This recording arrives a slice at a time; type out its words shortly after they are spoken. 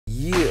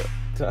Yeah,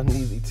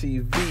 Doneasy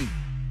TV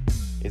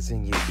is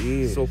in your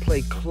ears, so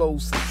pay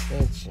close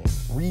attention.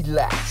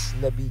 Relax,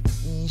 let me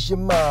ease your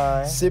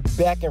mind. Sit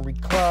back and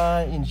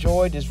recline,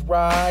 enjoy this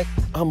ride.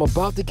 I'm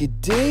about to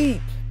get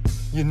deep.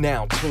 You're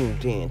now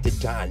tuned in to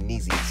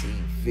Doneasy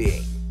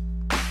TV.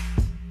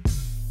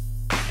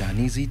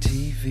 Doneasy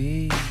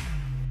TV.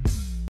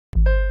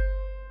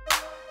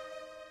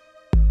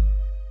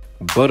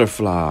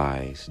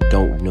 Butterflies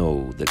don't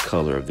know the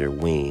color of their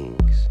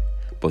wings,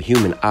 but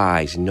human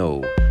eyes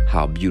know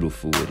how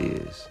beautiful it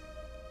is.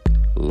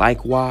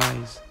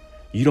 Likewise,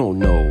 you don't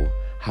know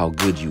how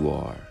good you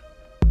are,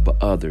 but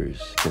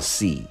others can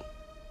see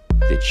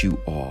that you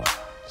are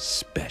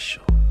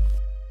special.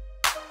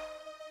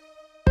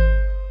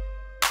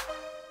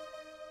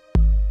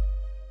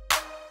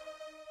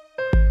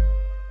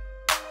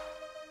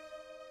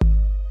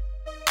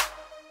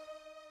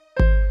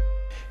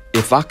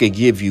 If I could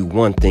give you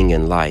one thing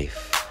in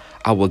life,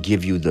 I will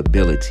give you the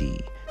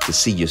ability to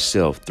see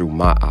yourself through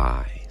my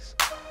eyes.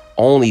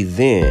 Only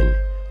then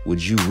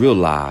would you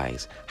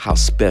realize how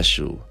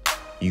special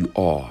you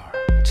are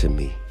to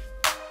me.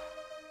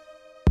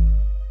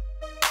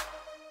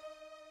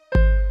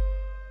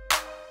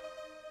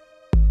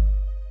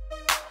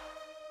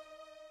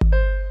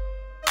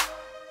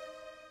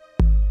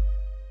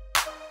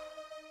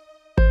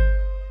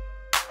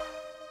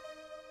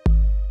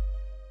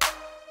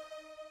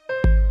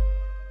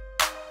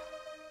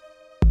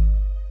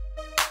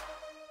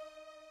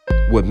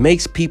 What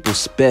makes people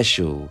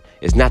special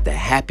is not the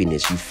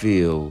happiness you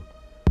feel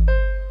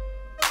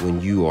when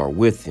you are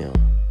with them,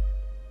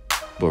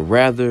 but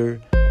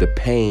rather the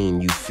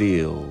pain you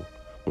feel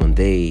when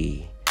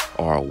they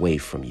are away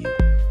from you.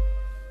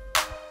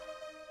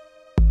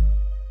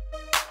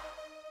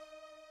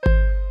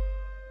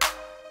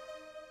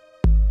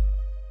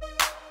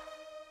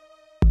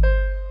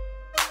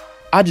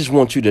 I just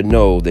want you to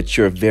know that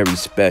you're very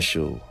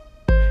special.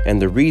 And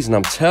the reason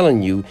I'm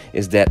telling you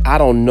is that I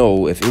don't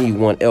know if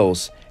anyone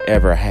else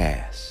ever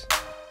has.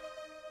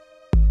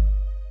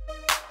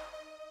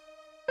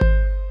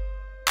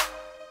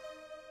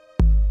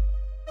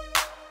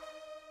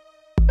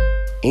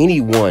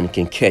 Anyone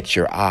can catch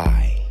your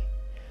eye,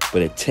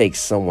 but it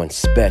takes someone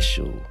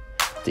special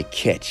to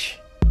catch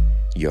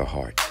your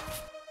heart.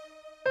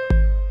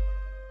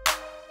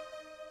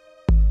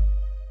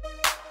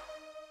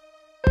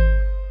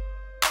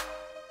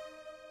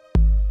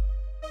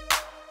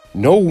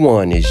 No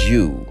one is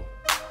you.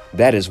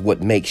 That is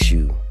what makes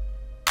you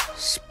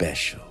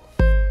special.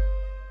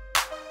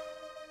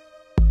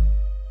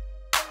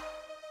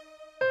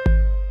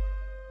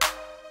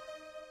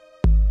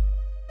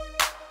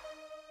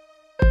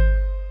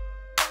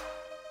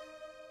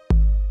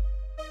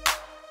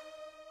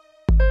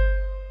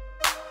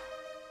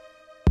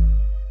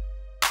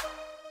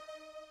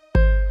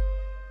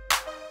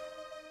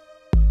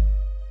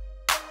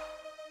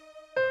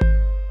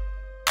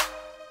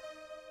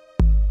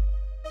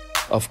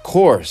 Of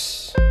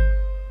course,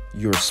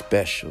 you're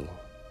special.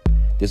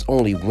 There's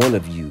only one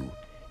of you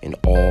in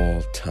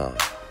all time.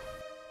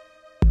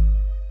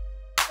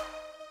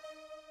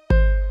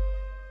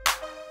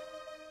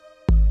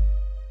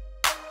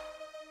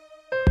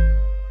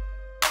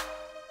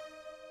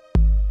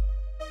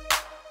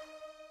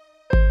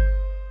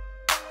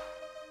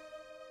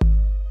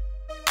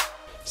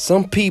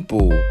 Some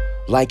people,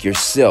 like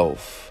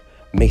yourself,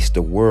 makes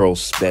the world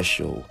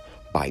special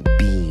by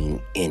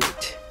being in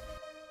it.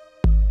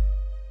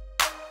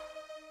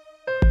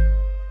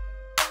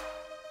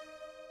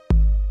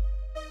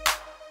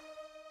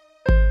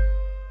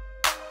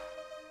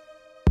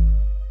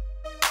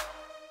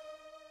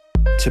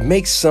 To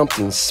make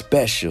something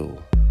special,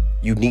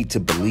 you need to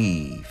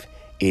believe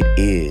it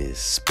is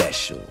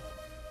special.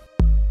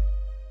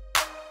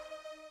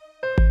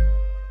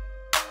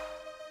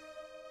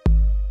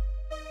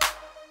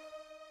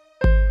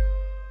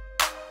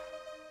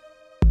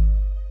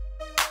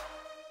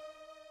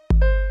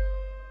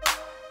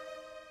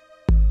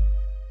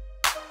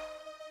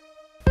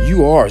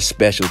 You are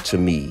special to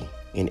me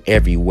in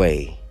every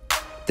way.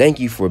 Thank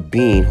you for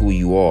being who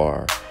you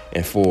are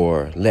and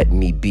for letting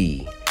me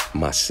be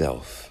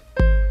myself.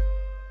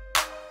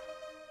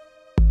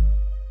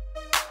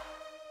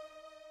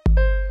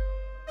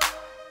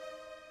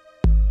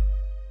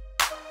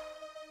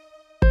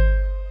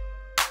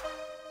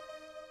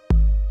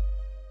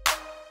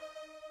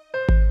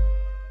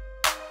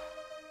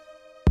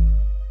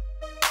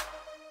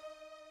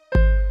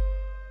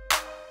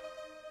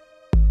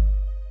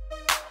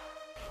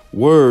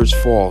 Words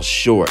fall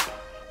short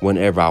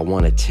whenever I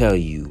want to tell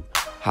you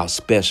how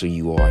special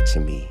you are to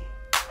me.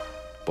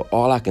 But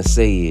all I can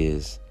say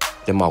is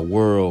that my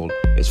world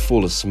is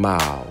full of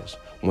smiles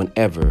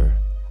whenever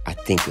I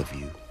think of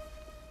you.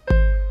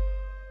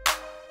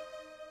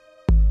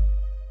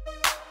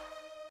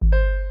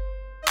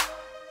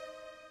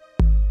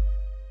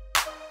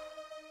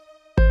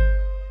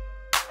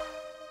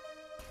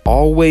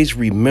 Always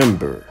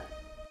remember,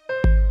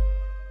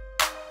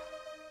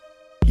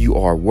 you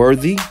are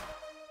worthy,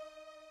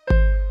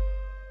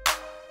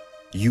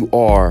 you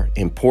are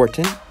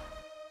important,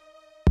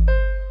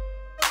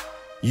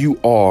 You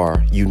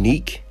are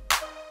unique.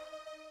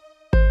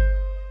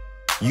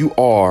 You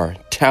are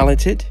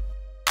talented.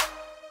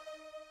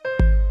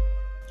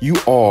 You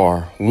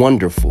are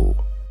wonderful.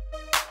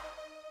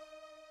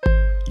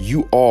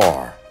 You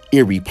are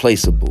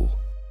irreplaceable.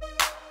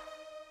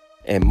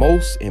 And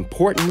most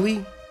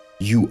importantly,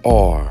 you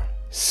are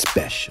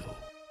special.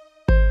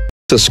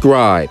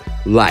 Subscribe,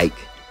 like,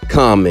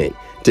 comment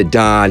to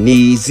Don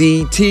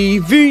Easy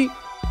TV.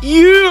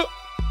 Yeah!